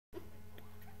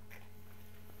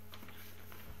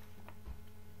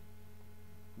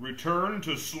Return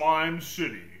to Slime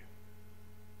City.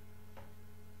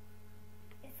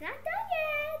 It's not done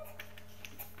yet.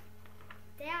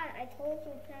 Dad, I told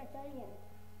you it's not done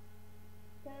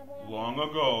yet. Long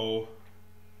ago,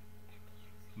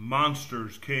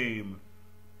 monsters came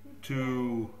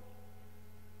to...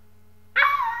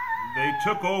 They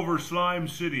took over Slime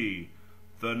City.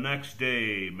 The next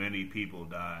day, many people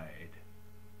died.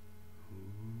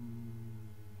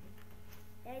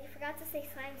 Dad, you forgot to say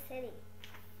Slime City.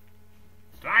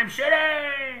 Slime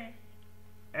City!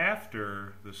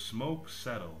 After the smoke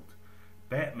settled,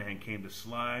 Batman came to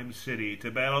Slime City to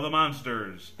battle the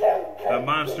monsters. The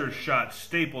monsters shot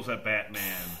staples at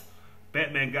Batman.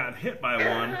 Batman got hit by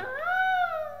one,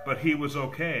 but he was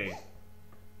okay.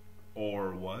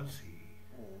 Or was he?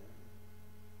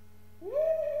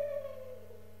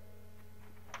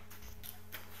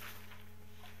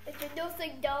 It's a no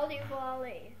sing dolly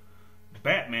volley.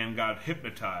 Batman got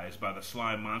hypnotized by the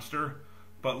slime monster,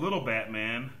 but little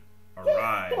Batman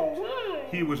arrived.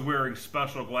 He was wearing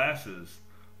special glasses.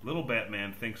 Little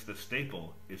Batman thinks the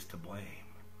staple is to blame.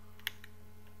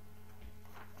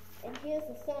 And here's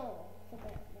a song for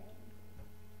Batman.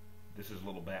 This is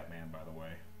Little Batman, by the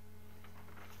way.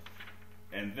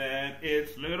 And then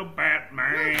it's Little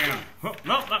Batman. Oh,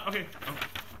 no, okay. Oh,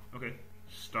 okay.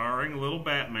 Starring Little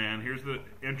Batman. Here's the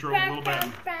intro of Little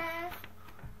Batman.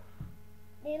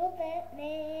 Little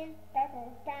Batman.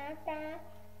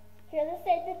 Here to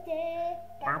save the day.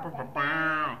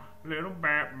 Little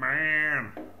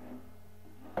Batman.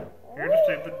 Here to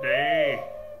save the day.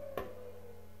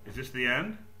 Is this the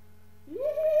end?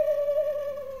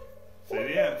 Say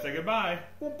the end. Say goodbye.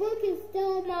 The book is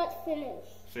still not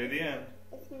finished. Say the end.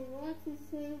 If you want to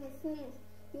see the things,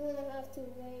 you will have to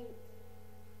wait.